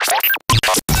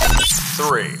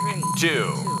3, 2,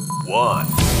 1.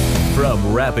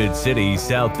 From Rapid City,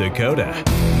 South Dakota,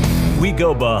 we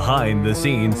go behind the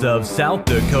scenes of South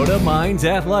Dakota Mines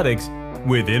athletics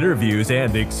with interviews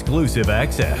and exclusive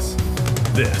access.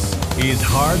 This is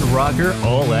Hard Rocker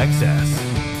All Access.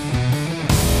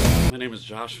 My name is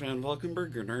Josh Van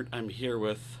Valkenburg-Gernert. I'm here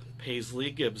with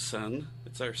Paisley Gibson.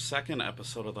 It's our second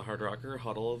episode of the Hard Rocker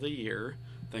Huddle of the year.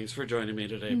 Thanks for joining me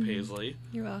today, Paisley.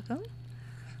 You're welcome.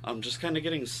 I'm just kind of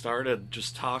getting started.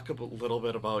 Just talk a little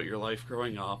bit about your life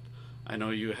growing up. I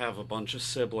know you have a bunch of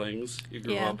siblings. You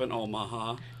grew up in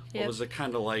Omaha. What was it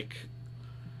kind of like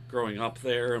growing up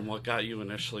there, and what got you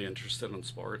initially interested in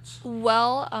sports?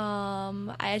 Well,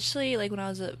 I actually, when I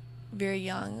was very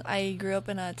young, I grew up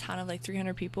in a town of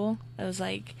 300 people. It was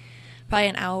probably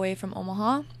an hour away from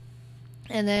Omaha.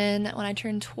 And then when I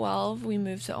turned 12, we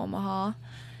moved to Omaha.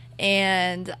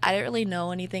 And I didn't really know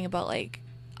anything about,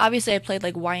 obviously I played,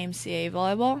 YMCA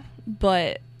volleyball,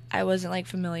 but I wasn't,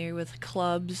 familiar with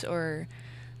clubs or,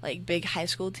 big high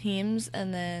school teams.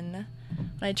 And then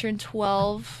when I turned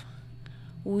 12,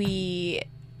 we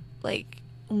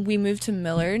moved to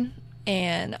Millard.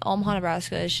 And Omaha,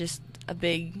 Nebraska is just a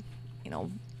big,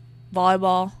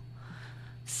 volleyball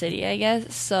city, I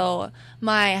guess. So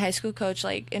my high school coach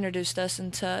introduced us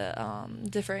into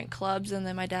different clubs, and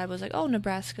then my dad was like, "Oh,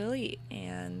 Nebraska Elite,"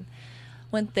 and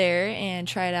went there and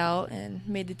tried out and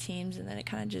made the teams, and then it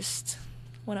kind of just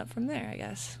went up from there, I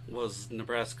guess. Was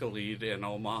Nebraska Elite in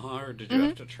Omaha, or did you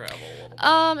have to travel a little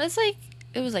bit?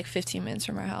 It was 15 minutes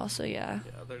from our house, so yeah.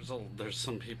 Yeah, there's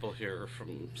some people here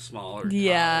from smaller towns,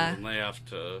 and they have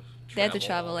to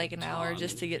travel an hour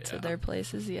just to get to their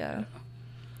places, yeah.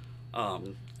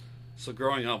 So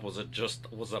growing up, was it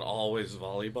always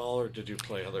volleyball, or did you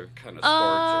play other kind of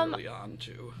sports early on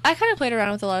too? I kind of played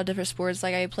around with a lot of different sports.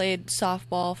 I played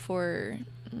softball for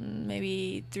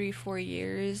maybe 3-4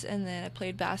 years, and then I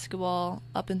played basketball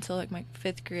up until my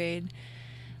 5th grade.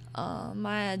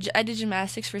 I did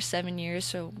gymnastics for 7 years,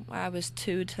 so I was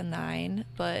 2 to 9.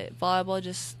 But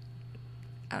volleyball,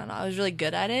 I don't know, I was really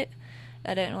good at it.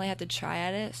 I didn't really have to try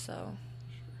at it, so.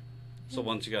 So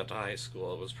once you got to high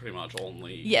school, it was pretty much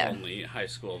only high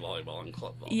school volleyball and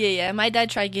club volleyball. Yeah. My dad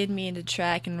tried getting me into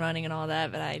track and running and all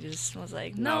that, but I just was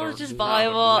like, no, it's just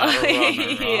volleyball. Not a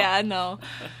runner, Yeah, no.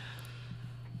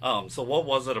 So what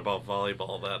was it about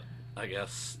volleyball that, I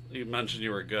guess, you mentioned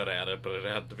you were good at it, but it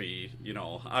had to be,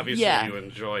 obviously you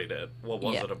enjoyed it. What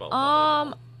was it about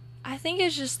volleyball? I think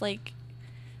it's just,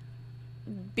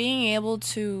 being able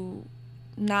to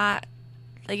not...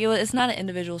 it's not an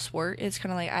individual sport. It's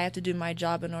kind of I have to do my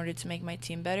job in order to make my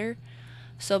team better.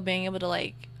 So being able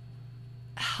to,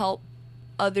 help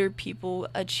other people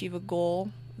achieve a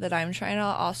goal that I'm trying to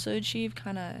also achieve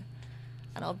kind of,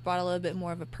 I don't know, brought a little bit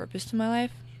more of a purpose to my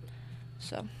life.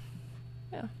 So,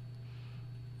 yeah.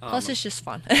 Plus, it's just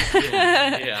fun.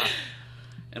 Yeah.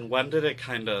 And when did it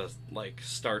kind of,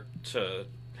 start to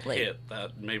hit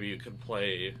that maybe you could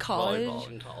play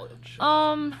volleyball in college?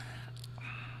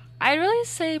 I'd really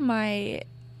say my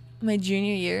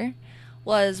junior year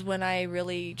was when I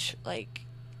really,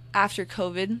 after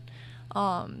COVID,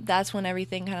 that's when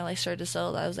everything kind of, started to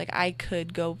settle. I was I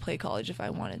could go play college if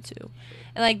I wanted to.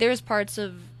 And, there was parts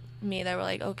of me that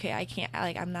were okay, I can't,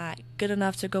 I'm not good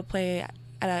enough to go play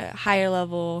at a higher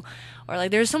level. Or,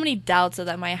 there's so many doubts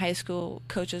that my high school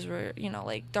coaches were,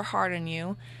 they're hard on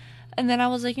you. And then I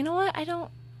was you know what, I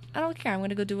don't care. I'm going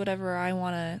to go do whatever I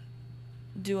want to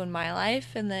do in my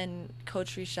life. And then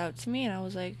coach reached out to me, and I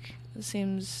was it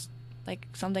seems like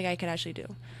something I could actually do.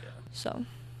 Yeah. So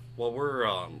well,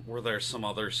 were there some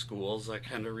other schools that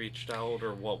kind of reached out,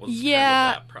 or what was kind of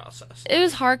that process? It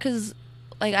was hard because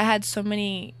I had so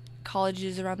many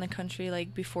colleges around the country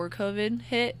before COVID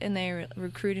hit, and they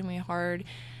recruited me hard,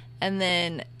 and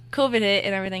then COVID hit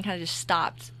and everything kind of just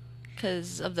stopped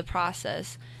because of the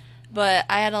process. But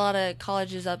I had a lot of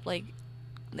colleges up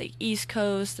East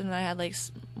Coast, and I had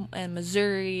in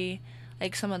Missouri,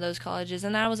 some of those colleges,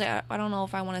 and I was I don't know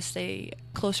if I want to stay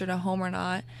closer to home or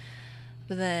not.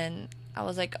 But then I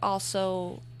was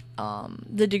also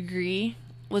the degree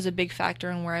was a big factor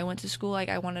in where I went to school.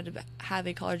 I wanted to have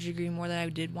a college degree more than I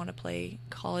did want to play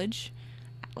college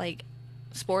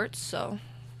sports. So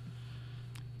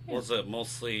yeah. Was it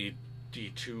mostly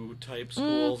D2 type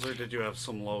schools, or did you have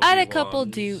some low D1s? I had a couple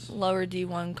lower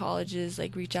D1 colleges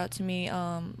reach out to me.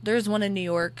 There's one in New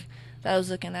York that I was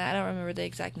looking at. I don't remember the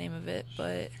exact name of it,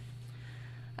 but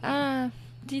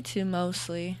D2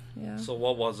 mostly. Yeah. So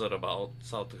what was it about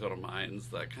South Dakota Mines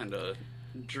that kind of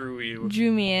drew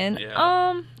me in?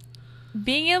 Yeah.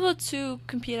 Being able to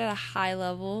compete at a high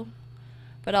level,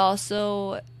 but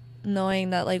also knowing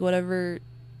that whatever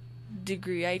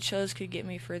degree I chose could get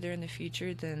me further in the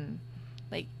future than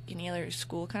like any other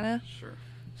school, kind of. Sure.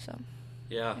 So.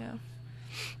 Yeah.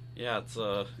 It's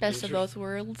best of both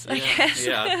worlds, I guess.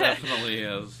 Yeah, it definitely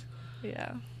is.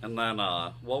 Yeah. And then,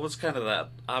 what was kind of that?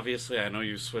 Obviously, I know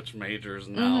you switched majors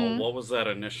now. What was that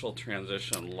initial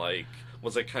transition like?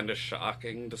 Was it kind of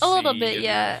shocking to see a little bit, in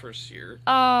yeah. your first year?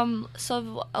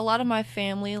 So a lot of my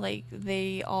family, like,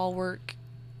 they all are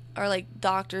like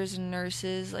doctors and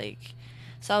nurses, like,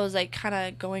 so I was like kind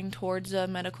of going towards a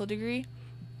medical degree.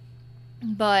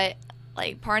 But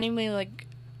like part of me, like,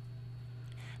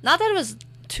 not that it was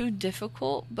too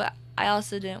difficult, but I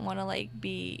also didn't want to like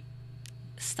be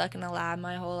stuck in a lab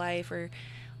my whole life or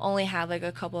only have like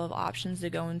a couple of options to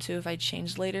go into if I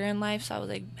changed later in life. So I was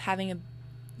like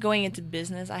going into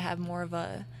business, I have more of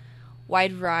a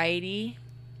wide variety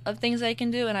of things I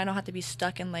can do, and I don't have to be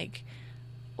stuck in like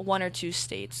one or two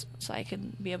states, so I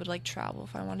could be able to like travel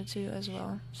if I wanted to as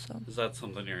well. So is that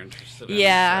something you're interested in?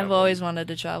 Yeah, I've always wanted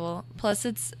to travel. Plus,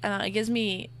 it gives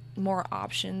me more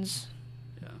options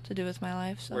to do with my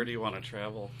life. So. Where do you want to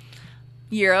travel?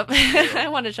 Europe. I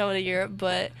want to travel to Europe,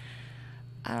 but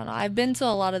I don't know. I've been to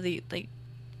a lot of the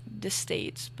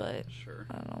states, but sure.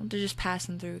 I don't know. They're just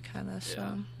passing through, kind of. So.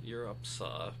 Yeah, Europe's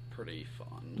pretty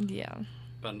fun. Yeah.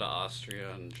 Been to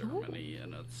Austria and Germany,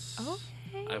 and it's.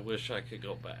 Okay. I wish I could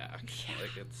go back. Yeah.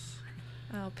 Like it's.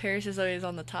 Oh, Paris is always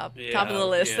on the top of the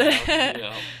list.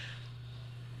 Yeah.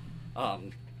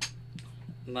 And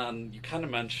then you kind of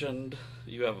mentioned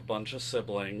you have a bunch of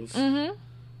siblings. Mm-hmm.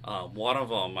 One of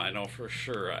them I know for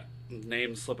sure.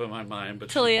 Name slipping my mind, but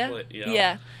Talia.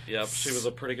 Yeah. Yep. She was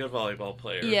a pretty good volleyball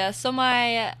player. Yeah. So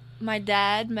my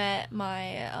dad met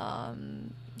my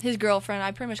his girlfriend.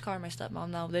 I pretty much call her my stepmom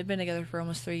now. They've been together for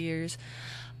almost 3 years,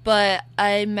 but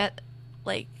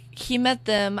he met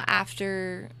them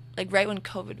after like right when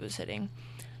COVID was hitting.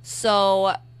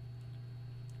 So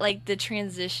like the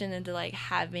transition into like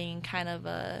having kind of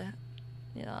a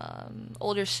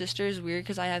older sister is weird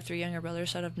because I have 3 younger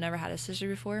brothers, so I've never had a sister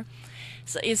before.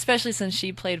 So especially since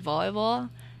she played volleyball,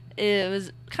 it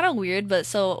was kind of weird. But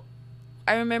so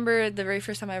I remember the very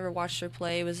first time I ever watched her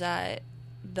play was at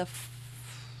the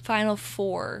Final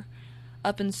Four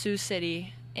up in Sioux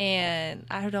City, and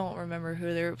I don't remember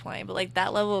who they were playing, but like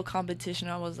that level of competition,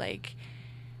 I was like,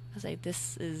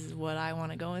 this is what I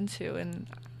want to go into. And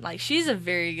like she's a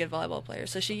very good volleyball player.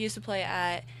 So she used to play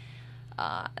at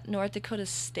North Dakota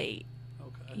State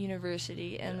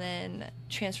University, and then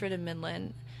transferred to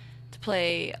Midland to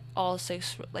play all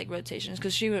 6 like rotations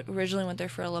because she originally went there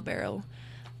for a libero.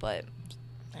 But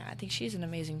yeah, I think she's an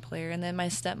amazing player. And then my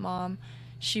stepmom,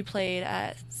 she played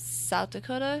at South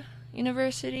Dakota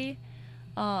University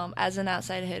as an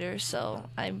outside hitter. So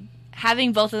I'm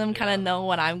having both of them kind of know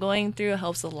what I'm going through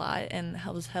helps a lot, and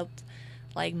helped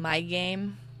like my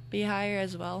game be higher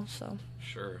as well. So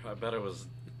sure, I bet it was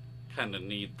kind of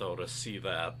neat though to see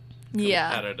that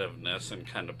competitiveness and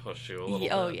kind of push you a little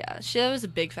bit. Oh yeah, that was a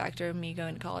big factor of me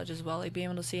going to college as well, like being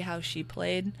able to see how she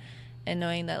played and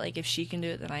knowing that like if she can do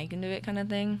it then I can do it kind of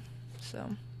thing.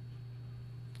 So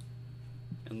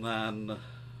and then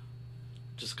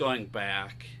just going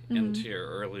back into your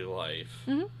early life,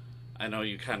 I know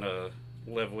you kind of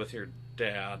live with your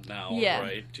dad now,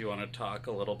 right? Do you want to talk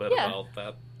a little bit about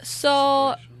that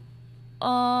situation? When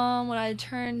I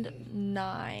turned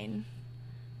 9,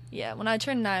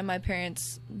 my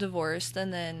parents divorced,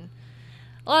 and then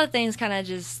a lot of things kind of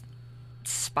just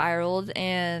spiraled,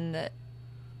 and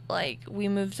like we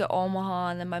moved to Omaha,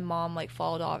 and then my mom like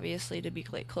followed obviously to be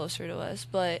like closer to us,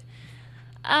 but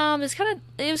it was kind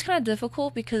of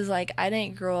difficult because like I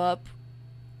didn't grow up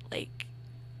like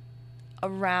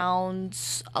around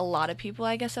a lot of people,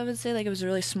 I guess I would say. Like it was a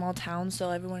really small town,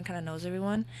 so everyone kind of knows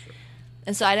everyone. Sure.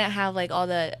 And so I didn't have, like, all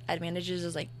the advantages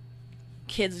as, like,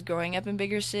 kids growing up in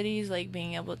bigger cities, like,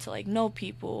 being able to, like, know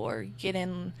people or get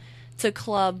in to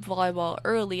club volleyball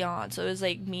early on. So it was,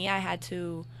 like, I had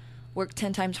to work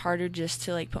 10 times harder just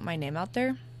to, like, put my name out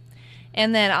there.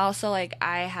 And then also, like,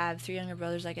 I have 3 younger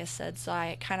brothers, like I said, so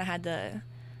I kind of had to,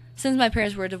 since my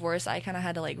parents were divorced, I kind of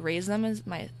had to, like, raise them as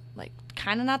my, like,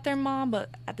 kind of not their mom, but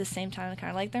at the same time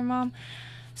kind of like their mom.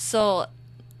 So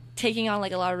taking on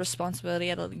like a lot of responsibility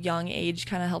at a young age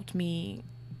kind of helped me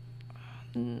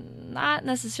not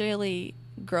necessarily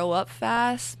grow up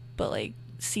fast, but like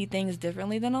see things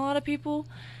differently than a lot of people.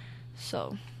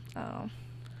 So I don't know.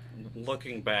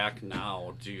 Looking back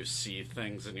now, do you see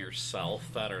things in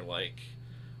yourself that are like,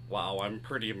 wow, I'm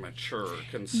pretty mature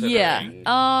considering?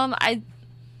 Yeah.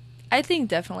 I think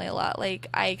definitely a lot. Like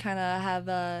I kind of have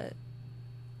a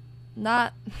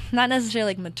not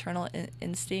necessarily like maternal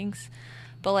instincts,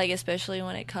 but like especially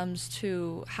when it comes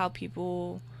to how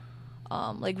people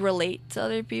like relate to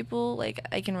other people. Like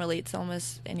I can relate to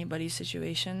almost anybody's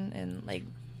situation and like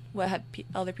what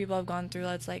other people have gone through.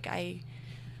 It's like I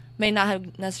may not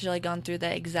have necessarily gone through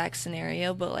that exact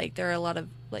scenario, but like there are a lot of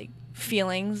like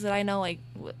feelings that I know like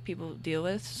what people deal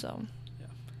with. So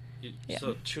yeah.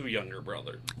 So 2 younger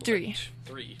brothers. 3. Like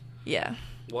 3. Yeah.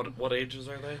 What ages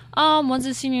are they? One's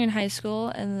a senior in high school,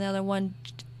 and the other one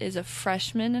is a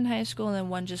freshman in high school, and then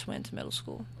one just went to middle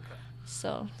school. Okay.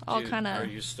 So all kind of. Are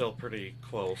you still pretty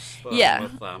close? Yeah.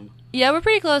 With them? Yeah, we're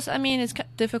pretty close. I mean, it's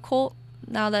difficult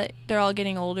now that they're all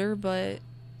getting older, but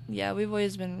yeah, we've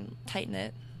always been tight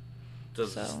knit.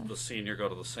 Does the senior go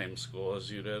to the same school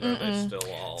as you did, or are they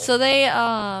still all? So they,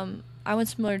 I went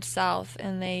to Millard South,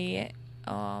 and they,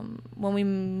 when we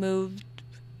moved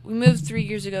 3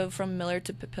 years ago from Millard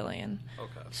to Papillion.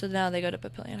 Okay. So now they go to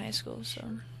Papillion High School. So.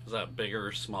 Sure. Is that bigger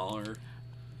or smaller?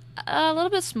 A little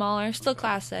bit smaller, still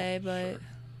Class A, but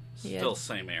still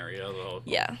same area though.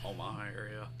 Yeah. Omaha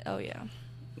area. Oh yeah.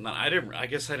 No, I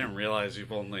guess I didn't realize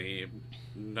you've only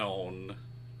known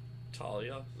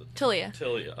Tilia.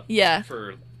 Yeah.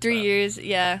 For 3 years.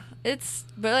 Yeah.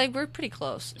 But like we're pretty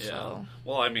close. Yeah. So.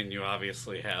 Well, I mean, you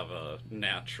obviously have a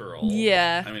natural.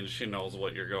 Yeah. I mean, she knows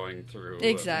what you're going through.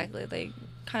 Exactly. Like,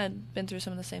 kind of been through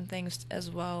some of the same things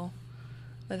as well,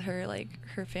 with her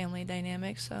her family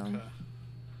dynamic. So. Okay.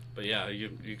 But yeah,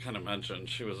 you kind of mentioned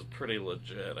she was pretty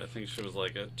legit. I think she was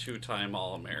like a 2-time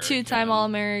All-American. 2-time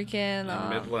All-American. And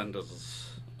Midland is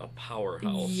a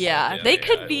powerhouse. Yeah, they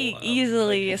could be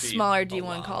easily a smaller D1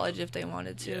 college college if they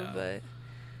wanted to, but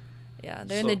yeah,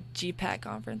 they're in the GPAC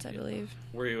conference, I believe.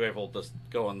 Were you able to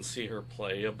go and see her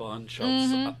play a bunch?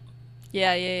 Mm-hmm.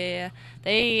 Yeah.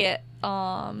 They it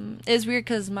was weird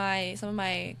because some of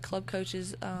my club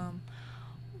coaches,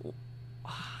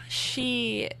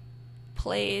 she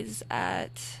plays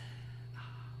at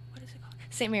what is it called?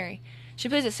 St. Mary. She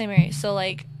plays at St. Mary. So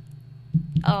like,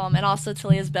 and also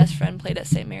Talia's best friend played at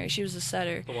St. Mary. She was a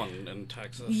setter. The one in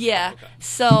Texas. Yeah. Okay.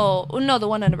 So no, the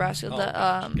one in Nebraska.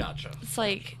 Gotcha. It's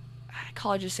like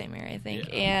College of St. Mary, I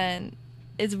think, and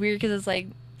it's weird because it's like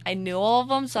I knew all of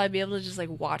them, so I'd be able to just like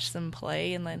watch them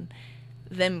play, and then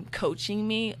them coaching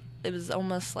me. It was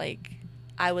almost like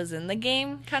I was in the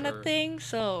game kind of thing.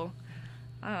 So.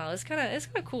 I don't know. It's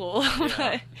kind of cool.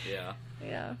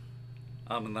 Yeah.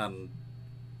 And then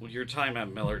your time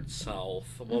at Millard South,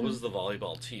 what was the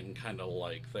volleyball team kind of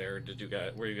like there?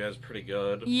 Were you guys pretty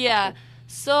good? Yeah.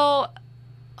 So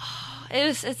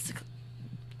it's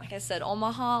like I said,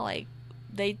 Omaha, like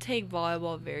they take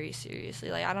volleyball very seriously.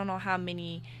 Like I don't know how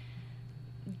many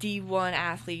D1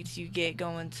 athletes you get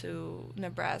going to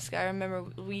Nebraska. I remember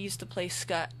we used to play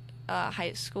Scott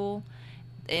high school.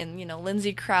 And,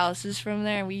 Lindsay Krause is from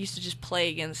there, and we used to just play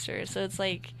against her. So it's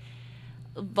like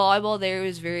volleyball there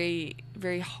was very,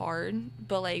 very hard.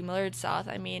 But, like, Millard South,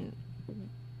 I mean,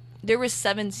 there were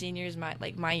 7 seniors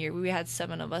my year. We had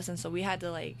 7 of us, and so we had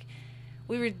to, like,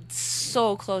 we were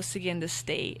so close to getting to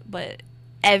state. But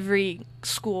every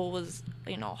school was,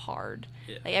 hard.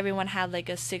 Yeah. Like, everyone had, like,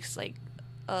 a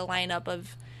lineup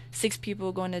of 6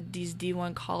 people going to these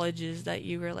D1 colleges that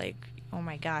you were like, oh,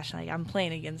 my gosh, like, I'm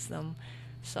playing against them.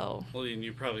 So. Well, and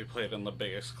you probably played in the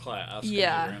biggest class.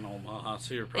 Yeah. You're in Omaha,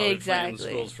 so you're probably playing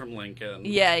schools from Lincoln.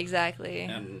 Yeah, exactly.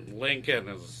 And Lincoln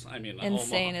is, insane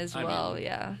Omaha, as well.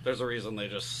 Yeah. There's a reason they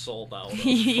just sold out a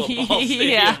football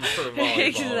stadium for volleyball.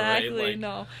 Exactly. Right? Like,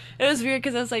 no, it was weird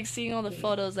because I was like seeing all the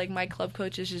photos. Like my club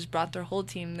coaches just brought their whole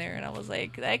team there, and I was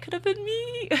like, that could have been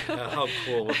me. How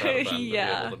cool would that have been to be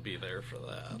able to be there for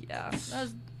that? Yeah. That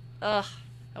was.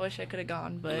 I wish I could have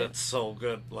gone, but that's so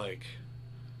good. Like.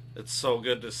 It's so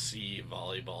good to see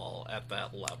volleyball at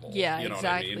that level. Yeah, you know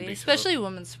exactly. What I mean? Especially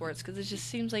women's sports, because it just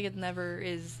seems like it never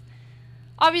is.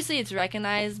 Obviously, it's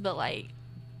recognized, but like,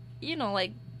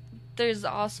 there's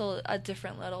also a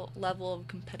different level of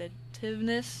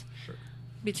competitiveness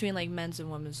between like men's and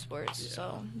women's sports. Yeah.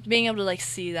 So being able to like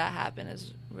see that happen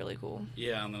is really cool.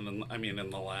 Yeah, and then in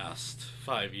the last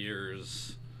 5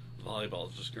 years, volleyball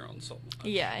has just grown so much.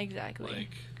 Yeah, exactly.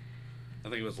 Like. I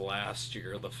think it was last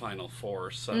year the Final Four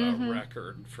set a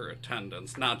record for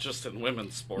attendance, not just in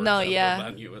women's sports, the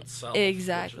venue itself.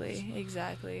 Exactly.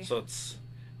 So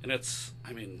women's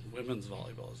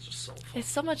volleyball is just so fun. It's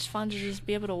so much fun to just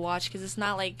be able to watch because it's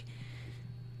not like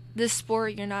this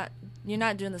sport. You're not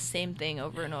doing the same thing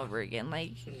over and over again.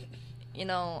 Like,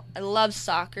 I love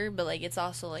soccer, but like it's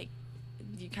also like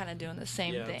you're kind of doing the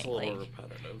same thing. It's a little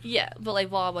repetitive. Yeah, but like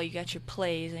volleyball, you got your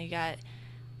plays and you got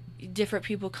different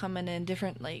people coming in,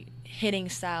 different like hitting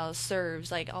styles,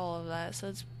 serves, like all of that. So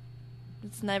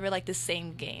it's never like the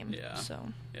same game. Yeah. So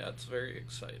yeah, it's very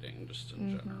exciting just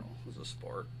in general as a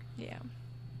sport. Yeah.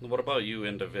 What about you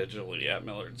individually at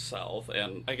Millard South,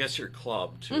 and I guess your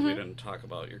club too? Mm-hmm. We didn't talk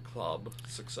about your club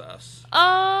success.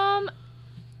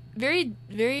 Very,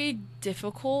 very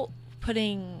difficult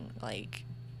putting, like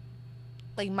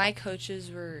my coaches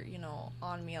were,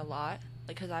 on me a lot,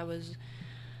 because I was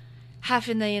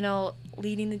having to,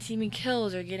 leading the team in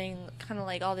kills or getting kind of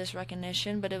like all this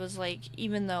recognition, but it was like,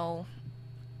 even though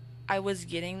I was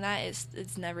getting that,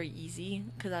 it's never easy,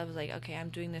 because I was like, okay, I'm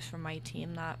doing this for my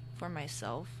team, not for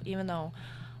myself, even though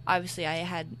obviously I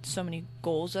had so many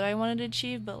goals that I wanted to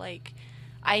achieve. But like,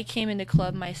 I came into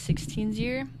club my 16th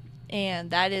year,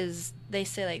 and that is, they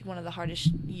say, like one of the hardest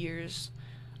years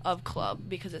of club,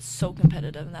 because it's so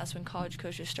competitive, and that's when college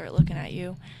coaches start looking at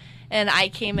you. And I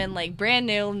came in like brand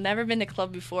new, never been to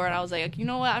club before, and I was like, you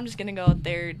know what, I'm just gonna go out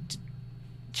there,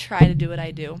 try to do what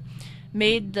I do.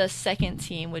 Made the second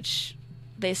team, which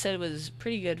they said was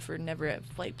pretty good for never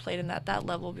like played in that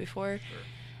level before. Sure.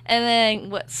 And then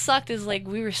what sucked is, like,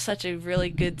 we were such a really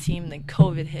good team, then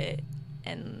COVID hit,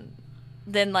 and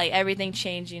then like everything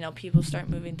changed. People start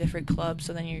moving different clubs,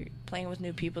 so then you're playing with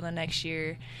new people the next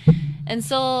year. And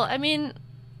so, I mean,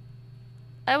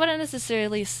 I wouldn't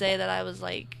necessarily say that I was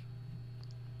like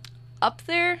up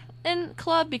there in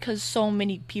club, because so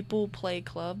many people play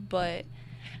club, but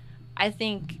I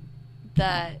think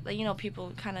that, like,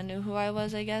 people kind of knew who I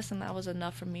was, I guess, and that was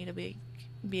enough for me to be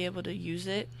able to use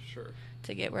it. Sure.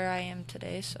 To get where I am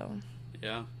today. So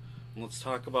yeah, let's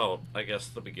talk about, I guess,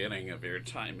 the beginning of your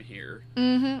time here.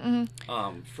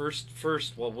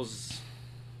 First, what was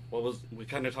we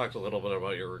kind of talked a little bit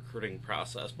about your recruiting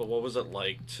process, but what was it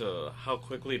like how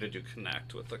quickly did you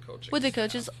connect with the coaching with the staff?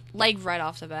 coaches? Like right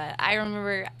off the bat, I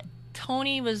remember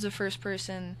Tony was the first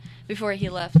person before he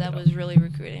left that was really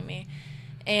recruiting me.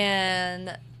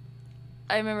 And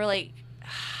I remember, like,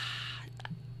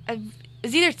 I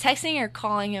was either texting or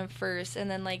calling him first, and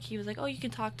then, like, he was like, oh, you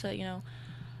can talk to,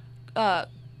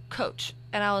 coach.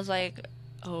 And I was like,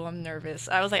 oh, I'm nervous.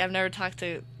 I was like, I've never talked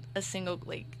to a single,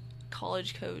 like,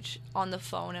 college coach on the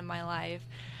phone in my life.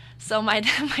 So my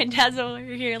dad's over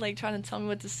here, like, trying to tell me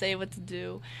what to say, what to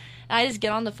do. And I just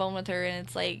get on the phone with her, and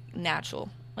it's, like, natural.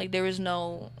 Like, there was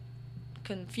no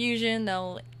confusion,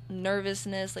 no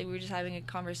nervousness. Like, we were just having a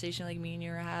conversation like me and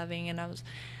you were having, and I don't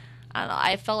know,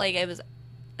 I felt like it was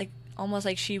like almost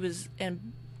like she was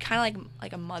in kind of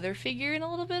like a mother figure in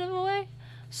a little bit of a way.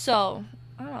 So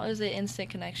I don't know, it was an instant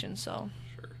connection. So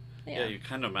sure. Yeah, you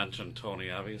kind of mentioned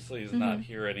Tony. Obviously he's not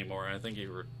here anymore. I think he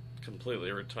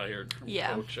completely retired from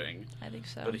coaching. I think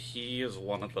so. But he is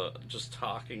just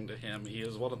talking to him, he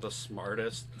is one of the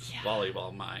smartest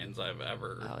volleyball minds I've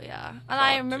ever and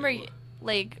I remember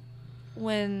like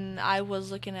when I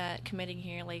was looking at committing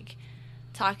here, like,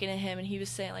 talking to him, and he was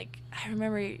saying, like, I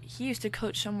remember he used to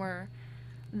coach somewhere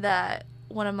that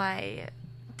one of my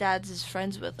dad's is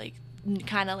friends with, like,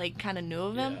 kind of knew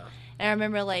of him. And I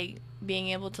remember, like, being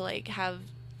able to, like, have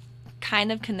kind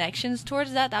of connections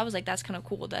towards that. That was, like, that's kind of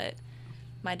cool that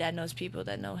my dad knows people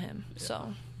that know him.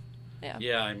 So,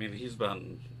 yeah, I mean, he's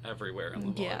been everywhere in the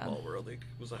volleyball world. He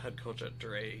was a head coach at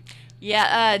Drake.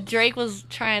 Yeah, Drake was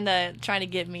trying to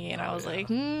get me, and I was like,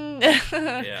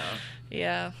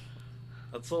 Yeah.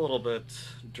 That's a little bit.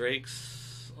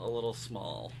 Drake's a little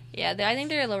small. Yeah, I think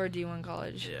they're a lower D1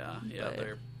 college. Yeah,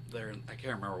 they're in, I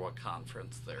can't remember what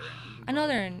conference they're in. I know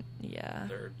they're in. Yeah.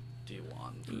 They're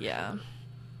D1. Yeah.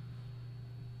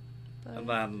 Sure. And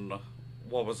then,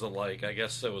 what was it like? I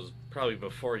guess it was probably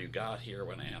before you got here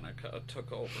when Annika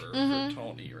took over for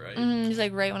Tony, right? It was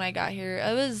like right when I got here.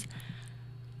 It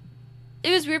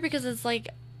was weird, because it's like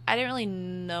I didn't really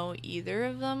know either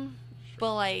of them,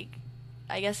 but like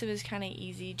I guess it was kind of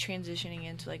easy transitioning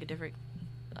into like a different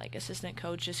like assistant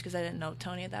coach, just because I didn't know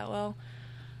Tony that well.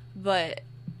 But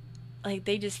like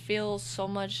they just feel so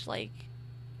much like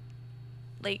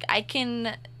I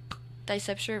can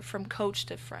dissect from coach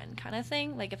to friend kind of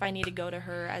thing. Like if I need to go to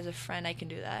her as a friend, I can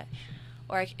do that.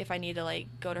 Or if I need to like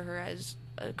go to her as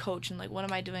a coach and like, what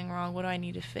am I doing wrong? What do I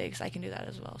need to fix? I can do that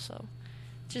as well. So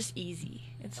it's just easy.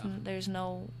 There's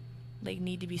no like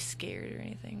need to be scared or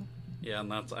anything. Yeah,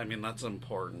 and that's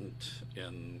important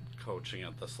in coaching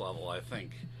at this level. I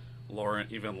think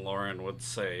Lauren would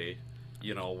say,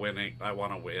 winning, I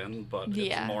want to win, but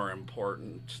it's more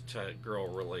important to grow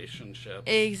relationships.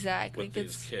 Exactly. With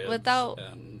these kids. Without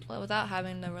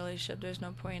having the relationship, there's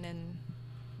no point in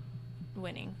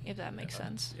winning, if that makes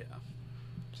sense. Yeah.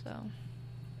 So.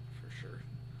 For sure.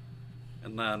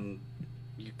 And then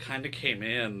you kind of came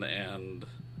in, and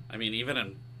I mean, even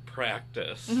in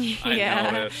practice, I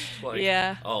noticed, like,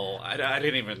 I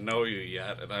didn't even know you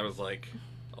yet, and I was like,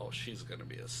 oh, she's gonna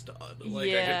be a stud. Like,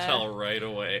 I could tell right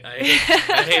away. I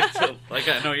hate to, like,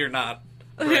 I know you're not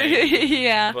Right.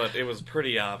 Yeah. But it was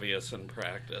pretty obvious in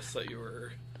practice that you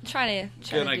were trying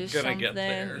to do something. Get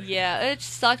there. Yeah, it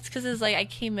sucked because it's like I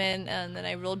came in and then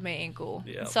I rolled my ankle.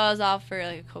 Yep. So I was off for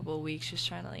like a couple of weeks just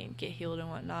trying to like get healed and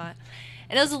whatnot.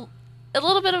 And it was a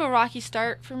little bit of a rocky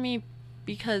start for me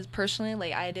because personally,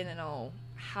 like, I didn't know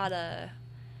how to.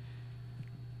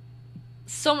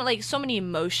 So many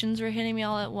emotions were hitting me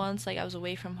all at once. Like, I was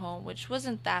away from home, which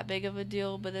wasn't that big of a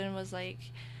deal, but then it was like,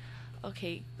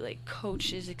 okay, like,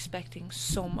 coach is expecting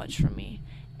so much from me,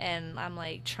 and I'm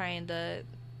like trying to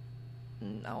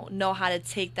know how to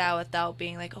take that without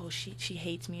being like, oh, she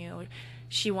hates me, or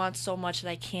she wants so much that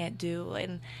I can't do.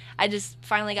 And I just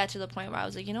finally got to the point where I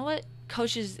was like, you know what,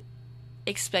 coach is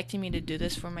expecting me to do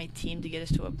this for my team to get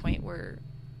us to a point where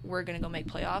we're gonna go make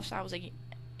playoffs. I was like,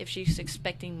 if she's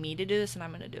expecting me to do this, then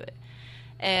I'm gonna do it.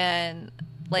 And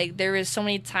like, there was so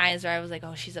many times where I was like,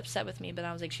 oh, she's upset with me, but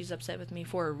I was like, she's upset with me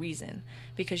for a reason,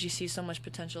 because she sees so much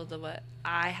potential to what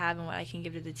I have and what I can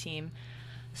give to the team.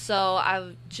 So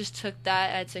I just took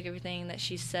that. I took everything that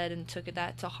she said and took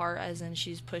that to heart, as in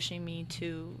she's pushing me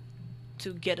to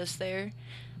get us there.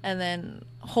 And then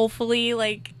hopefully,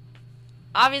 like,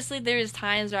 obviously there's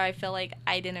times where I felt like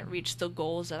I didn't reach the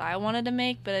goals that I wanted to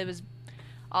make, but it was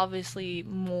obviously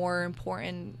more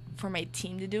important for my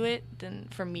team to do it than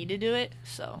for me to do it.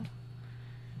 So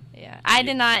yeah, I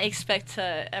did not expect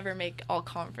to ever make all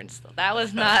conference though. That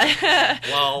was not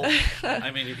Well,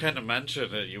 I mean, you kind of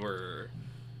mentioned it. You were,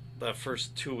 the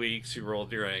first 2 weeks you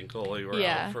rolled your ankle, you were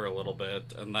out for a little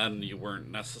bit, and then you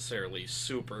weren't necessarily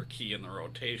super key in the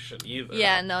rotation either.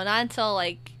 Yeah, no, not until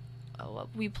like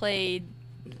we played,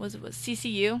 was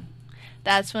CCU?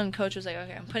 That's when coach was like,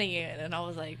 okay, I'm putting you in. And I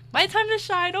was like, my time to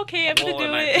shine. Okay, I'm going to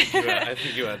do it. I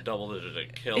think you had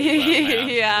double-digit kills that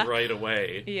match right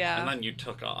away. Yeah. And then you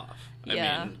took off.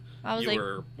 I mean, you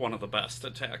were one of the best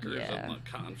attackers in the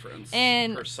conference.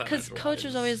 And because coach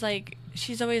was always like,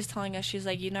 she's always telling us, she's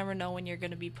like, you never know when you're going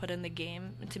to be put in the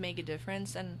game to make a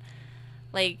difference. And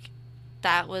like,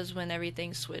 that was when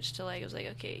everything switched to like, it was like,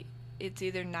 okay, it's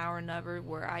either now or never,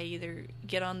 where I either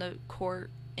get on the court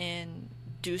and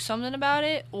do something about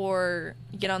it, or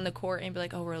get on the court and be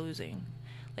like, oh, we're losing.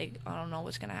 Like, I don't know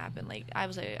what's going to happen. Like, I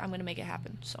was like, I'm going to make it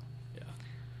happen. So yeah.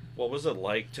 What was it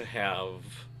like to have,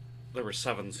 there were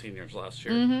 7 seniors last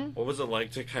year. What was it like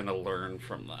to kind of learn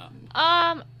from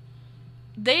them?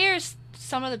 They are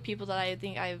some of the people that I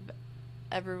think I've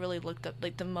ever really looked up,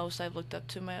 like the most I've looked up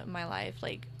to in my life.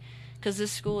 Like, because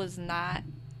this school is not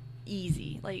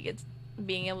easy. Like, it's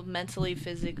being able mentally,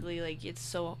 physically, like, it's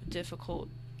so difficult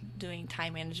doing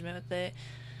time management with it.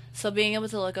 So being able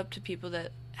to look up to people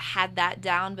that had that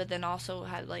down, but then also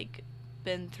had like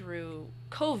been through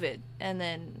COVID and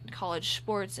then college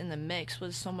sports in the mix,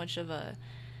 was so much of a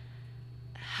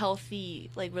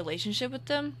healthy like relationship with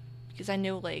them, because I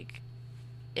knew like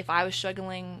if I was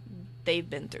struggling, they've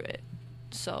been through it.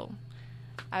 So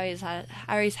I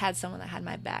always had someone that had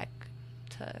my back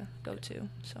to go to.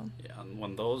 So yeah, and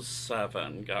when those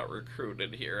 7 got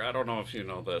recruited here, I don't know if you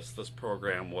know this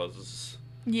program was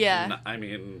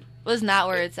was not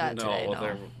where it's at today.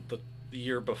 No, the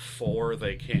year before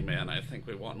they came in, I think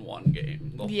we won 1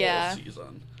 game the whole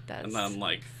season, and then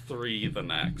like 3 the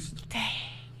next. Dang.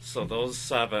 So those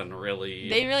 7 really,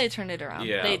 they really turned it around.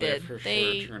 Yeah, they did. For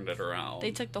sure turned it around.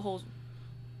 They took the whole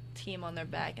team on their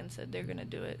back and said they're gonna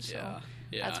do it. So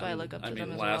yeah. That's why I look up to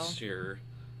them as well. Last year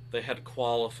they had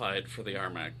qualified for the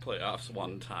RMAC playoffs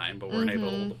one time, but weren't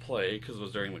able to play because it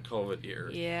was during the COVID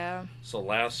year. Yeah. So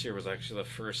last year was actually the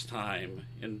first time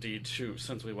in D2,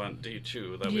 since we went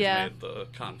D2, that we made the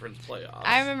conference playoffs.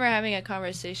 I remember having a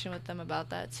conversation with them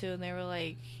about that too, and they were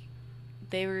like,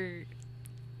 they were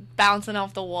bouncing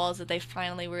off the walls that they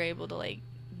finally were able to like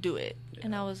do it. Yeah.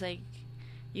 And I was like,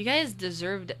 you guys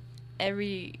deserved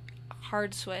every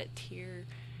hard sweat, tear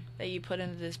that you put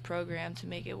into this program to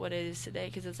make it what it is today,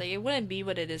 because it's like, it wouldn't be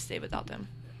what it is today without them,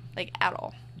 like, at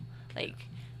all. Like,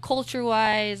 culture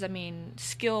wise, I mean,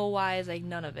 skill wise, like,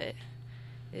 none of it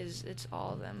is, it's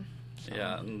all of them. So.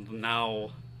 Yeah, and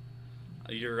now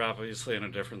you're obviously in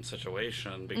a different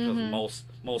situation, because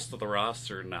most of the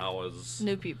roster now is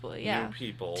new people. Yeah, new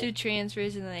people. 2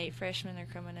 transfers and then 8 freshmen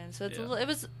are coming in, so it's it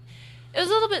was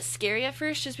a little bit scary at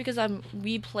first, just because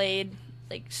we played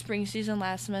like spring season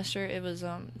last semester. It was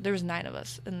there was 9 of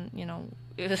us, and you know,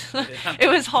 it was it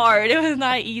was hard. It was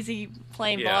not easy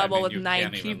playing volleyball with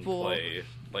 9 people. Play,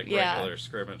 like, regular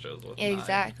scrimmages with 9.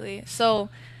 Exactly. So,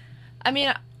 I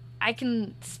mean, I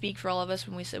can speak for all of us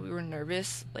when we said we were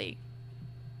nervous. Like,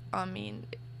 I mean,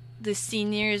 the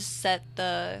seniors set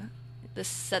the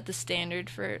standard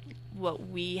for what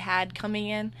we had coming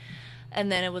in.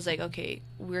 And then it was like, okay,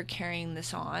 we're carrying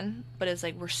this on, but it's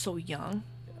like we're so young.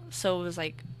 So it was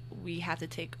like we have to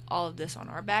take all of this on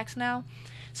our backs now.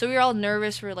 So we were all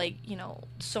nervous for, like, you know,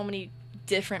 so many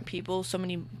different people, so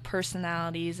many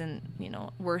personalities and, you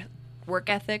know, work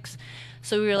ethics.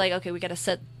 So we were like, okay, we got to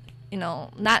set, you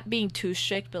know, not being too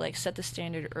strict, but like set the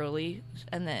standard early.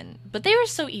 And then, but they were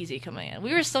so easy coming in.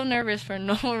 We were so nervous for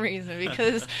no reason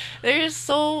because they're just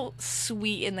so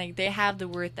sweet and like they have the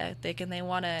work ethic and they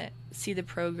want to see the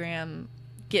program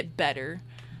get better.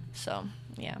 So,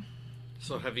 yeah.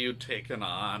 So have you taken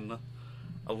on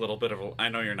a little bit of a, I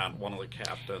know you're not one of the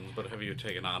captains, but have you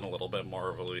taken on a little bit more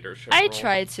of a leadership role? I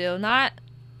try to.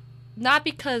 Not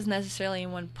because necessarily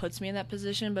anyone puts me in that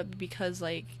position, but because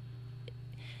like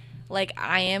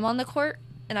I am on the court,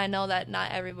 and I know that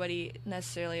not everybody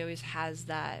necessarily always has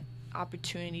that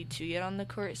opportunity to get on the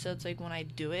court. So it's like when I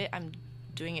do it, I'm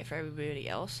doing it for everybody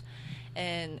else.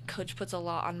 And coach puts a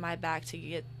lot on my back to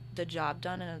get the job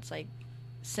done, and it's like,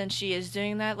 since she is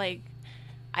doing that, like,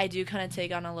 I do kind of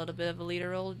take on a little bit of a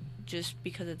leader role just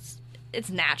because it's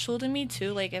natural to me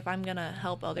too. Like, if I'm gonna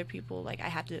help other people, like, I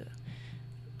have to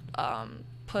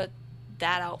put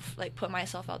that out, like, put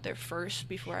myself out there first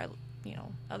before I, you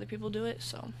know, other people do it.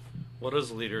 So what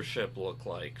does leadership look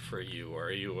like for you?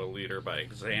 Are you a leader by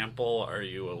example? Are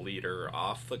you a leader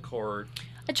off the court?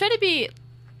 I try to be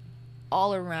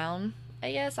all around,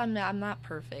 I guess. I'm not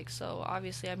perfect, so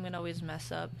obviously I'm gonna always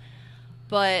mess up,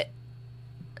 but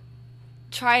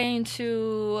trying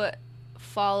to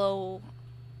follow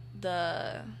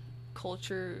the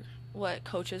culture, what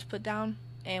coaches put down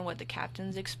and what the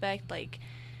captains expect. Like,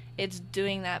 it's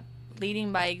doing that,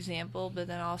 leading by example, but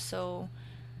then also,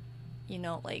 you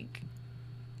know, like,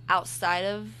 outside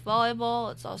of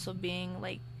volleyball, it's also being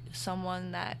like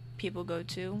someone that people go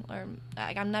to, or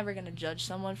like, I'm never gonna judge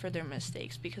someone for their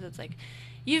mistakes because it's like,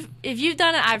 if you've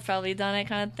done it, I've probably done it,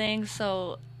 kind of thing.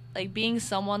 So like, being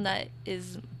someone that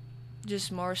is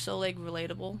just more so like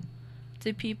relatable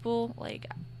to people, like,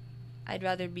 I'd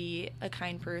rather be a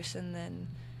kind person than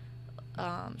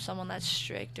someone that's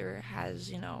strict or has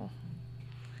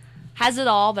it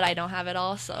all, but I don't have it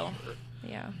all. So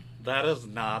yeah, that is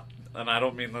not, and I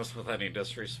don't mean this with any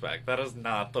disrespect, that is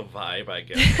not the vibe I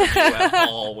get from you at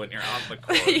all when you're on the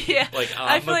court. Yeah, like, on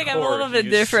I feel like court, I'm a little bit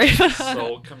you different.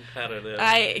 So competitive.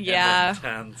 And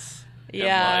intense.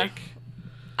 Yeah. And like,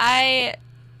 I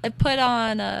put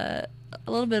on a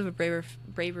little bit of a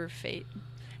braver face.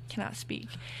 Cannot speak.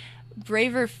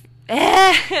 Braver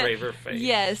face.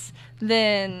 Yes.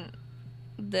 Than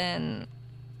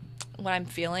what I'm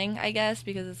feeling, I guess,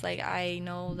 because it's like, I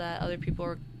know that other people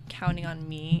are counting on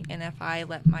me, and if I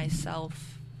let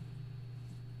myself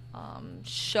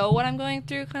show what I'm going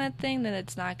through, kind of thing, then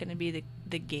it's not going to be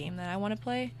the game that I want to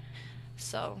play.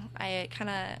 So I kind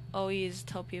of always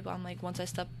tell people, I'm like, once I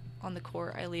step on the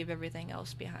court, I leave everything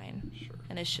else behind. Sure.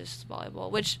 And it's just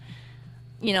volleyball, which,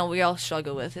 you know, we all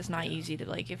struggle with. It's not easy to,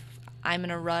 like, if I'm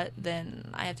in a rut, then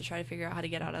I have to try to figure out how to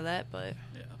get out of that. But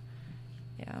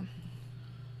yeah.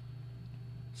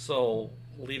 So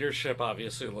leadership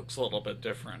obviously looks a little bit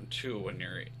different too when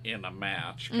you're in a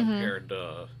match compared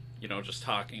to, you know, just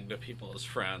talking to people as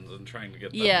friends and trying to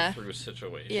get them through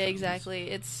situations. Yeah, exactly.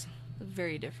 It's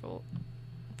very difficult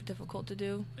to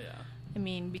do. Yeah. I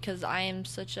mean, because I am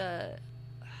such a,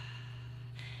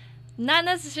 not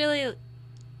necessarily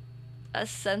a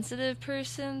sensitive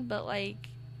person, but like,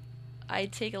 I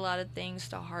take a lot of things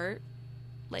to heart,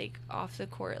 like, off the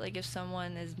court. Like, if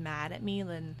someone is mad at me,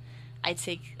 then I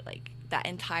take, like, that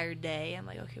entire day, I'm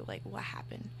like, okay, like, what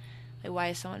happened? Like, why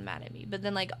is someone mad at me? But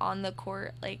then, like, on the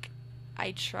court, like,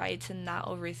 I try to not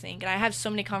overthink. And I have so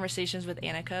many conversations with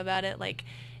Annika about it. Like,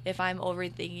 if I'm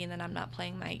overthinking, then I'm not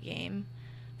playing my game.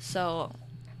 So,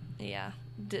 yeah,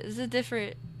 it's a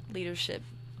different leadership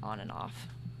on and off.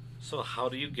 So how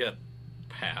do you get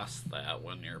past that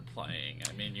when you're playing?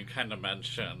 I mean, you kind of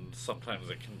mentioned sometimes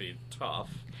it can be tough.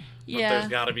 But there's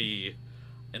got to be,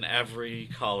 in every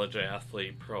college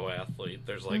athlete, pro athlete,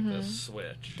 there's like this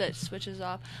switch. That switches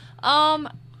off.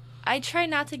 I try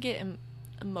not to get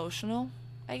emotional,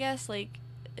 I guess. Like,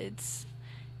 it's...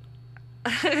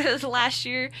 last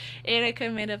year,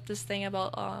 Annika made up this thing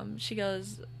about, she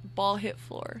goes, ball hit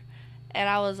floor. And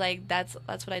I was like, that's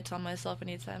what I tell myself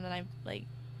anytime that I, like,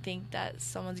 think that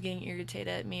someone's getting irritated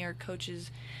at me or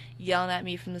coaches yelling at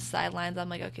me from the sidelines. I'm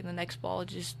like, okay, the next ball,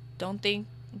 just don't think,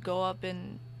 go up,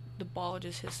 and the ball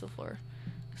just hits the floor.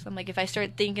 So I'm like, if I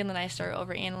start thinking, then I start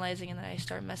overanalyzing, and then I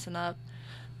start messing up.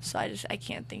 So I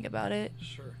can't think about it.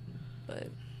 Sure. But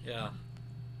yeah.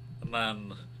 And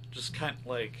then just kind of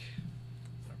like,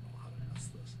 I don't know how to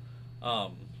ask this.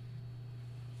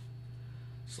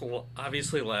 So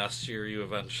obviously last year we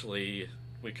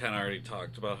kind of already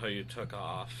talked about how you took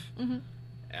off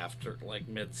after like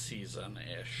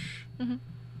mid-season-ish.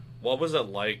 What was it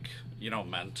like,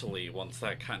 mentally once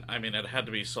that it had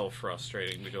to be so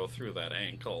frustrating to go through that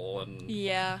ankle and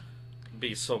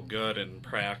be so good in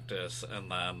practice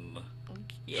and then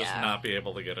just not be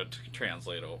able to get it to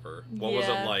translate over. What was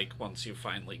it like once you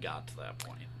finally got to that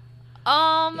point?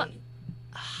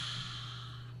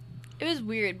 It was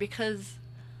weird because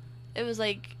it was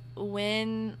like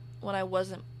when I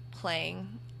wasn't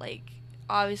playing, like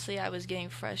obviously I was getting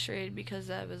frustrated because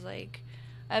I was like,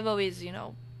 I've always,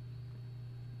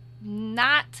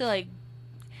 not to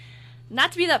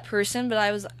be that person, but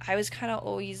I was kind of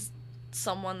always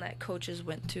someone that coaches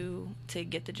went to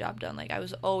get the job done. Like I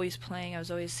was always playing, I was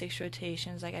always 6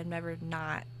 rotations, like I'd never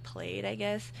not played, I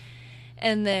guess.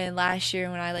 And then last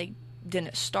year when I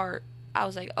didn't start, I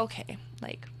was like, okay,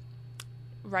 like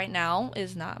right now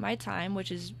is not my time,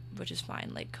 which is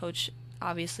fine. Like coach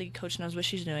knows what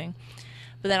she's doing.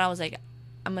 But then I was like,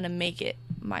 I'm going to make it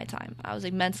my time. I was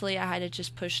like, mentally I had to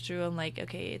just push through. I'm like,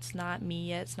 okay, it's not me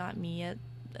yet.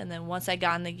 And then once I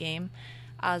got in the game,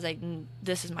 I was like,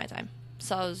 this is my time.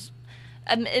 So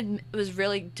it was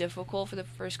really difficult for the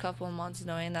first couple of months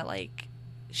knowing that like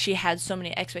she had so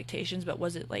many expectations, but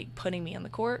was it like putting me on the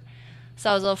court? So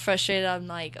I was a little frustrated. I'm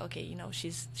like, okay,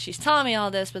 she's telling me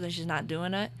all this, but then she's not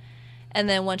doing it. And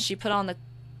then when she put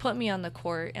me on the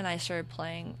court and I started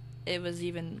playing, it was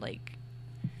even like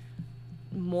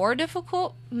more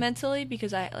difficult mentally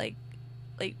because I like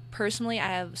personally I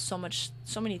have so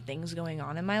many things going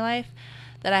on in my life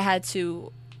that I had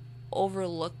to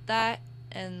overlook that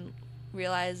and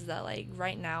realize that like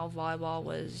right now volleyball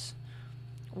was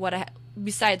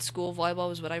besides school, volleyball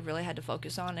was what I really had to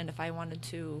focus on. And if I wanted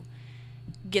to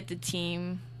get the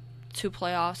team to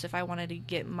playoffs, if I wanted to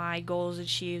get my goals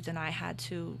achieved, and I had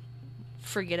to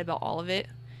forget about all of it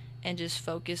and just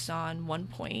focus on one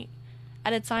point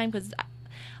at a time. Because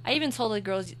I even told the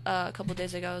girls a couple of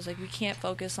days ago, I was like, we can't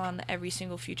focus on every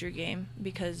single future game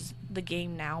because the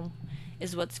game now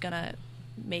is what's gonna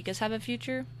make us have a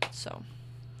future. So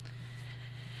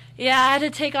yeah, I had to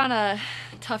take on a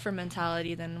tougher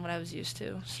mentality than what I was used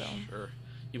to. So sure.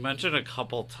 You mentioned a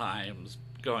couple times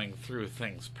going through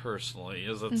things personally.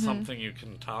 Is it something you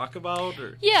can talk about?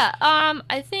 Or? Yeah,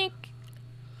 I think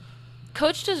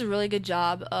Coach does a really good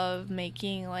job of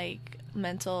making like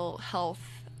mental health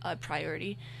a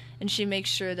priority, and she makes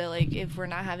sure that like if we're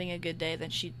not having a good day, then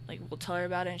she like will tell her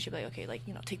about it, and she'll be like, okay, like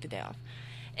take the day off.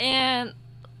 And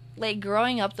like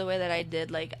growing up the way that I did,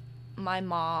 like my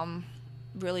mom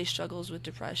really struggles with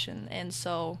depression, and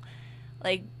so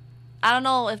like I don't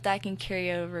know if that can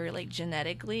carry over like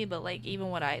genetically, but like even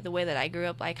the way that I grew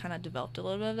up, I kind of developed a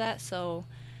little bit of that. So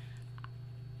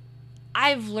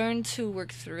I've learned to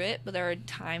work through it, but there are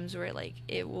times where like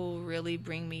it will really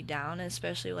bring me down,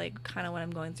 especially like kind of what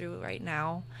I'm going through right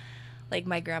now. Like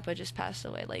my grandpa just passed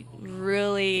away, like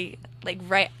really like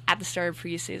right at the start of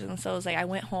preseason. So it was like I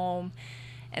went home,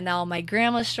 and now my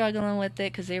grandma's struggling with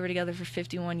it because they were together for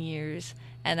 51 years.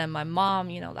 And then my mom,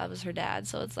 that was her dad.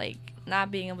 So it's like not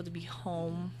being able to be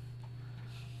home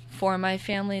for my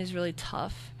family is really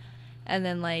tough. And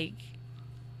then like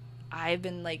I've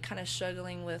been like kind of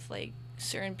struggling with like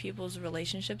certain people's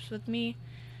relationships with me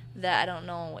that I don't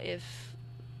know if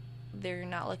they're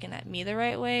not looking at me the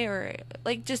right way, or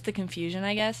like just the confusion,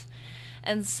 I guess.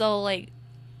 And so like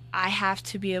I have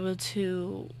to be able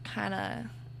to kind of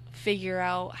figure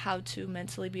out how to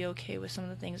mentally be okay with some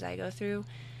of the things I go through,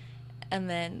 and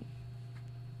then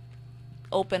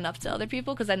open up to other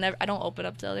people, because I don't open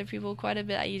up to other people quite a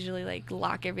bit. I usually like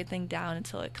lock everything down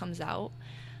until it comes out,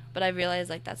 but I realize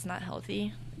like that's not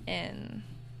healthy, and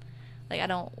like I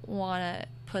don't want to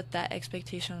put that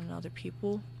expectation on other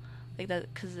people like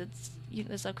that, because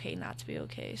it's okay not to be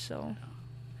okay. So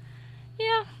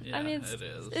yeah, I mean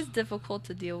it's difficult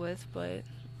to deal with, but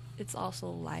it's also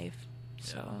life.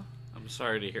 So yeah. I'm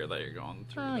sorry to hear that you're going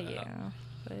through that. Yeah,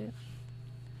 but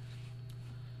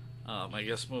I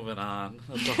guess moving on.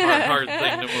 That's a hard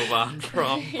thing to move on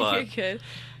from. But you're good.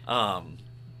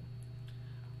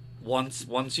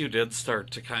 Once you did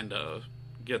start to kind of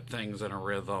get things in a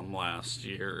rhythm last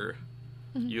year,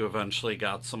 you eventually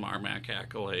got some RMAC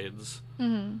accolades.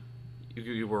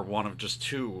 You were one of just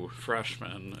 2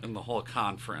 freshmen in the whole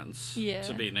conference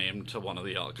to be named to one of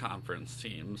the all-conference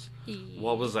teams.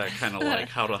 What was that kind of like?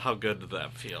 How good did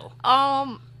that feel?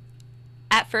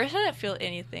 At first I didn't feel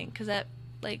anything, because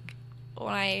like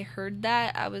when I heard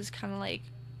that, I was kind of like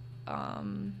I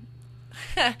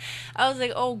was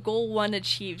like, oh, goal 1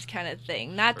 achieved kind of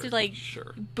thing. Not to like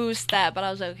boost that, but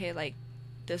I was like, okay, like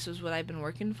this is what I've been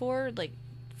working for. Like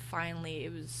finally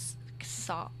it was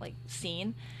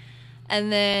seen.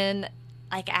 And then,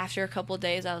 like, after a couple of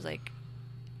days, I was like,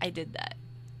 I did that.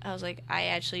 I was like, I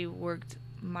actually worked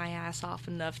my ass off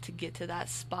enough to get to that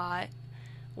spot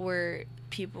where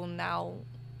people now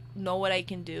know what I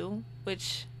can do,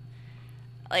 which,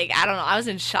 like, I don't know. I was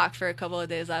in shock for a couple of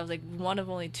days. I was, like, one of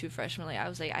only 2 freshmen. Like, I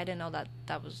was like, I didn't know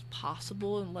that was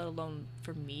possible, and let alone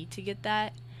for me to get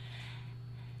that.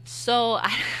 So,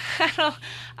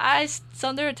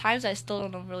 there are times I still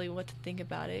don't know really what to think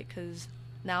about it, because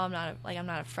now I'm not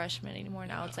a freshman anymore.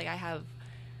 Now it's like I have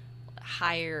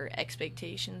higher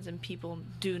expectations, and people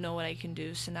do know what I can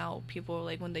do. So now people are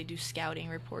like, when they do scouting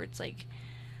reports, like,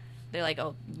 they're like,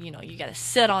 oh, you got to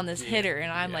sit on this hitter.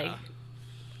 And I'm like,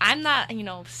 I'm not,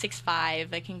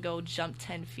 6'5". I can go jump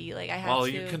 10 feet. Like, I have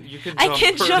to. You can I jump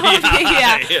can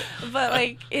jump, yeah. But,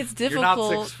 like, it's difficult.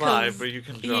 You're not 6'5", but you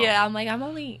can jump. Yeah, I'm like, I'm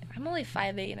only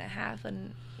 5'8.5",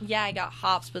 and yeah, I got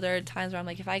hops, but there are times where I'm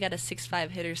like, if I got a 6'5"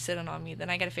 hitter sitting on me, then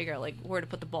I got to figure out, like, where to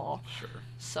put the ball. Sure.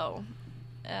 So,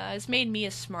 it's made me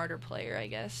a smarter player, I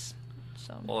guess.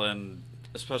 So. Well, and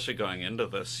especially going into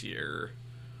this year,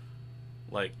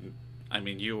 like, I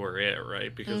mean, you were it,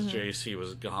 right? Because JC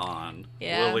was gone.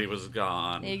 Yeah. Lily was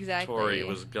gone. Exactly. Tori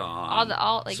was gone.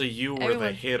 Like, so you were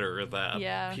the hitter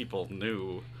that people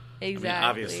knew. Exactly. I mean,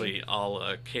 obviously,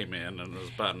 Alla came in and has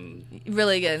been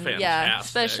really good. Fantastic, yeah,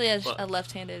 especially as a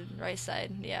left-handed right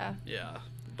side. Yeah. Yeah,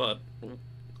 but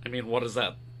I mean, what does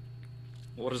that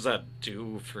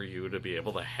do for you to be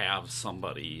able to have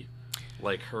somebody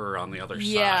like her on the other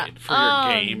side for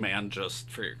your game and just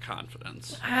for your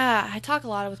confidence? I talk a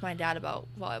lot with my dad about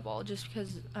volleyball, just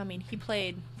because, I mean, he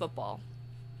played football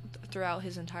throughout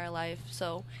his entire life.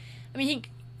 So, I mean,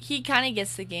 he kind of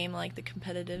gets the game, like, the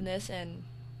competitiveness, and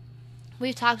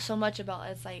we've talked so much about,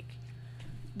 it's like,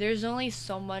 there's only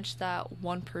so much that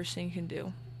one person can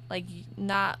do. Like,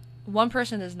 not one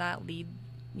person does not lead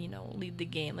the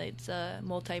game. It's a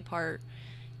multi-part,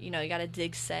 you got to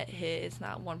dig, set, hit. It's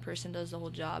not one person does the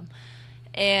whole job.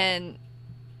 And,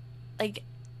 like,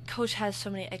 coach has so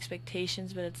many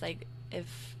expectations, but it's like,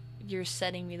 if you're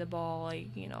setting me the ball, like,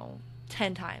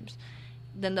 10 times,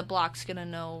 then the block's going to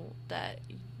know that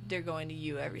they're going to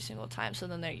you every single time. So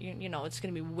then it's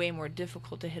going to be way more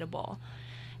difficult to hit a ball.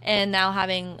 And now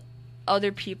having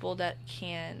other people that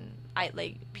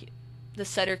the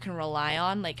setter can rely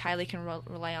on, like Kylie can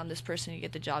rely on this person to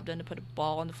get the job done, to put a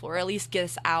ball on the floor, or at least get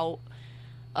us out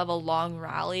of a long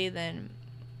rally, then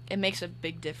it makes a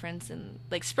big difference. And,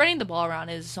 like, spreading the ball around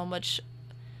is so much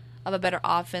of a better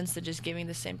offense than just giving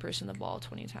the same person the ball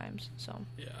 20 times. So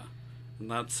yeah, and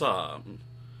that's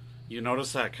you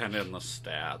notice that kind of in the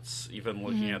stats, even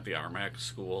looking at the RMAC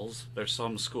schools. There's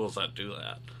some schools that do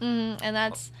that. And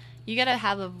that's, you got to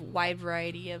have a wide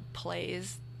variety of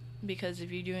plays, because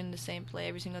if you're doing the same play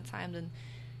every single time, then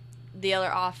the other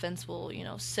offense will,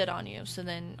 sit on you. So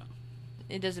then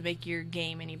it doesn't make your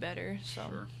game any better. So.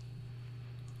 Sure.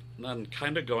 And then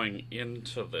kind of going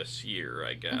into this year,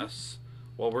 I guess,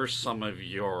 what were some of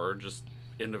your just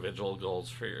individual goals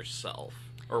for yourself?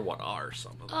 Or what are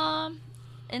some of them?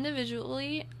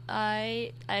 Individually,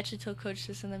 I actually told Coach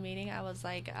this in the meeting. I was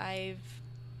like, I've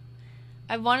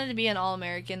wanted to be an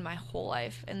All-American my whole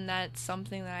life, and that's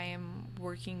something that I am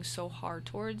working so hard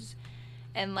towards.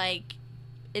 And, like,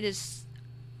 it is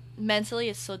mentally,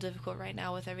 it's so difficult right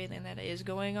now with everything that is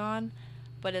going on,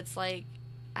 but it's like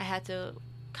I had to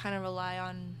kind of rely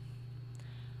on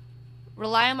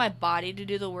my body to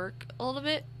do the work a little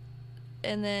bit.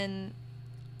 And then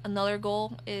another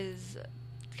goal is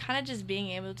kind of just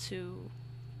being able to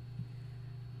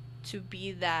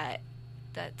be that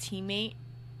teammate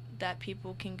that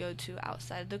people can go to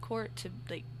outside the court, to,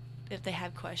 like, if they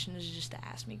have questions, just to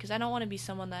ask me, because I don't want to be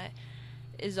someone that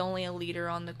is only a leader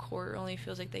on the court, or only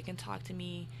feels like they can talk to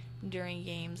me during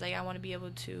games. Like, I want to be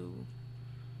able to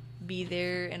be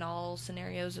there in all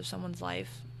scenarios of someone's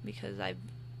life, because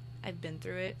I've been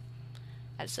through it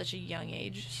at such a young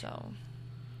age. So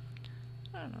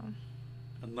I don't know.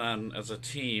 And then, as a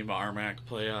team, RMAC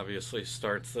play obviously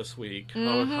starts this week.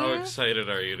 How excited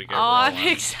are you to get rolling? I'm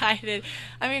excited.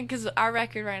 I mean, because our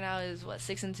record right now is,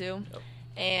 6-2? Yep.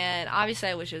 And obviously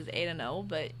I wish it was 8-0,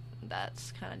 but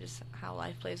that's kind of just how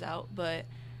life plays out. But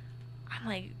I'm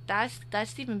like,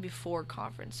 that's even before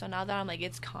conference. So now that I'm like,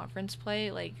 it's conference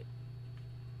play, like,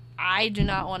 I do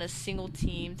not want a single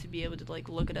team to be able to, like,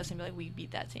 look at us and be like, we beat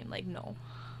that team. Like, no.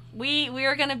 We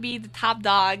are going to be the top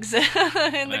dogs in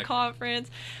the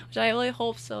conference, which I really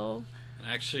hope so.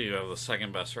 Actually, you have the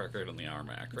second best record in the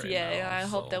RMAC right now. Yeah, and I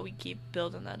hope that we keep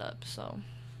building that up. So.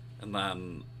 And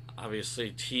then obviously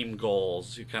team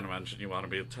goals. You kind of mentioned you want to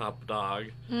be the top dog.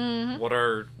 Mm-hmm. What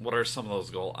are some of those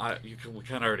goals? We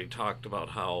kind of already talked about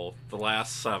how the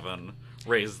last 7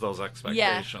 raised those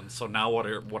expectations. Yeah. So now what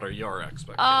are your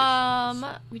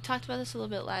expectations? We talked about this a little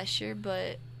bit last year,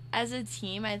 but as a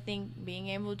team, I think being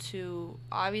able to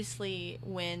obviously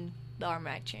win the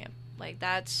RMAC champ, like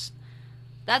that's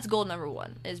goal number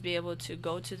 1, is be able to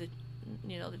go to the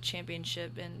the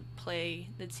championship and play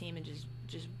the team and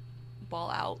just ball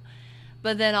out.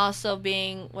 But then also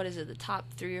being, the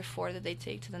top 3 or 4 that they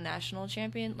take to the national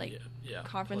champion,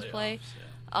 conference play.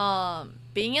 Yeah.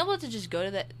 Being able to just go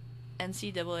to the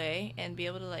NCAA and be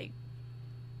able to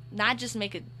not just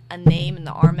make a name in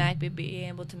the RMAC, but being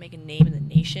able to make a name in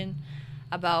the nation.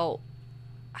 About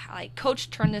Coach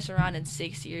turned this around in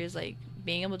 6 years,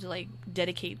 being able to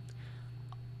dedicate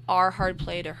our hard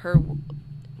play to her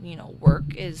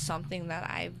work is something that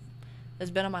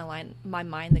has been on my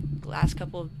mind the last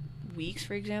couple of weeks,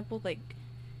 for example.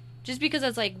 Just because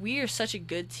it's we are such a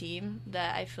good team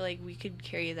that I feel like we could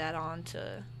carry that on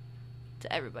to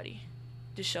everybody,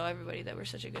 to show everybody that we're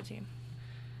such a good team.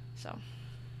 So.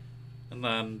 And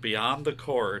then beyond the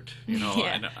court,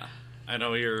 yeah. I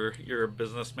know you're a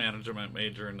business management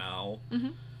major now. Mm-hmm.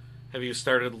 Have you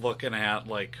started looking at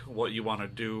what you want to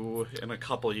do in a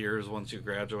couple years once you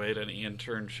graduate? Any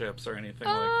internships or anything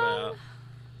like that?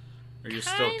 Are you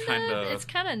still kind of? It's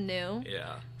kind of new.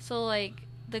 Yeah. So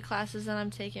the classes that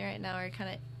I'm taking right now are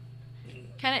kind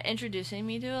of introducing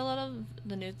me to a lot of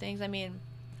the new things. I mean,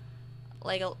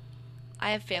 I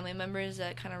have family members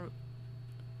that kind of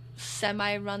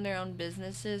semi-run their own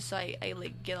businesses, so I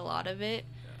get a lot of it.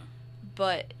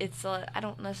 But it's I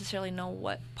don't necessarily know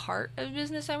what part of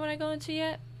business I want to go into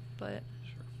yet. But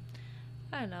sure.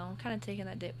 I don't know. I'm kind of taking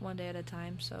that day, one day at a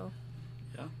time. So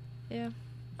yeah. Yeah.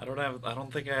 I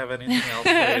don't think I have anything else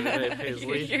today,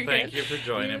 Paisley. Thank you for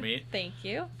joining me. Thank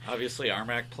you. Obviously,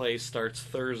 RMAC play starts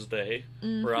Thursday.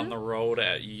 Mm-hmm. We're on the road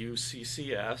at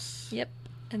UCCS. Yep.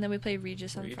 And then we play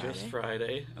Regis on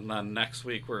Friday. And then next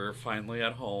week we're finally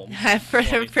at home. For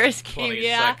the first game,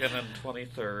 22nd and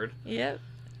 23rd. Yep.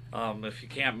 If you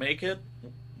can't make it,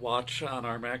 watch on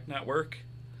RMAC Network.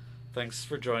 Thanks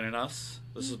for joining us.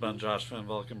 This has been Josh Van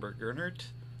Valkenburg-Gernert,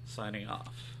 signing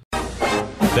off.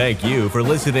 Thank you for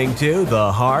listening to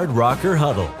the Hard Rocker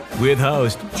Huddle with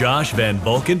host Josh Van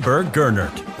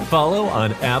Valkenburg-Gernert. Follow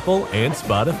on Apple and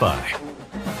Spotify.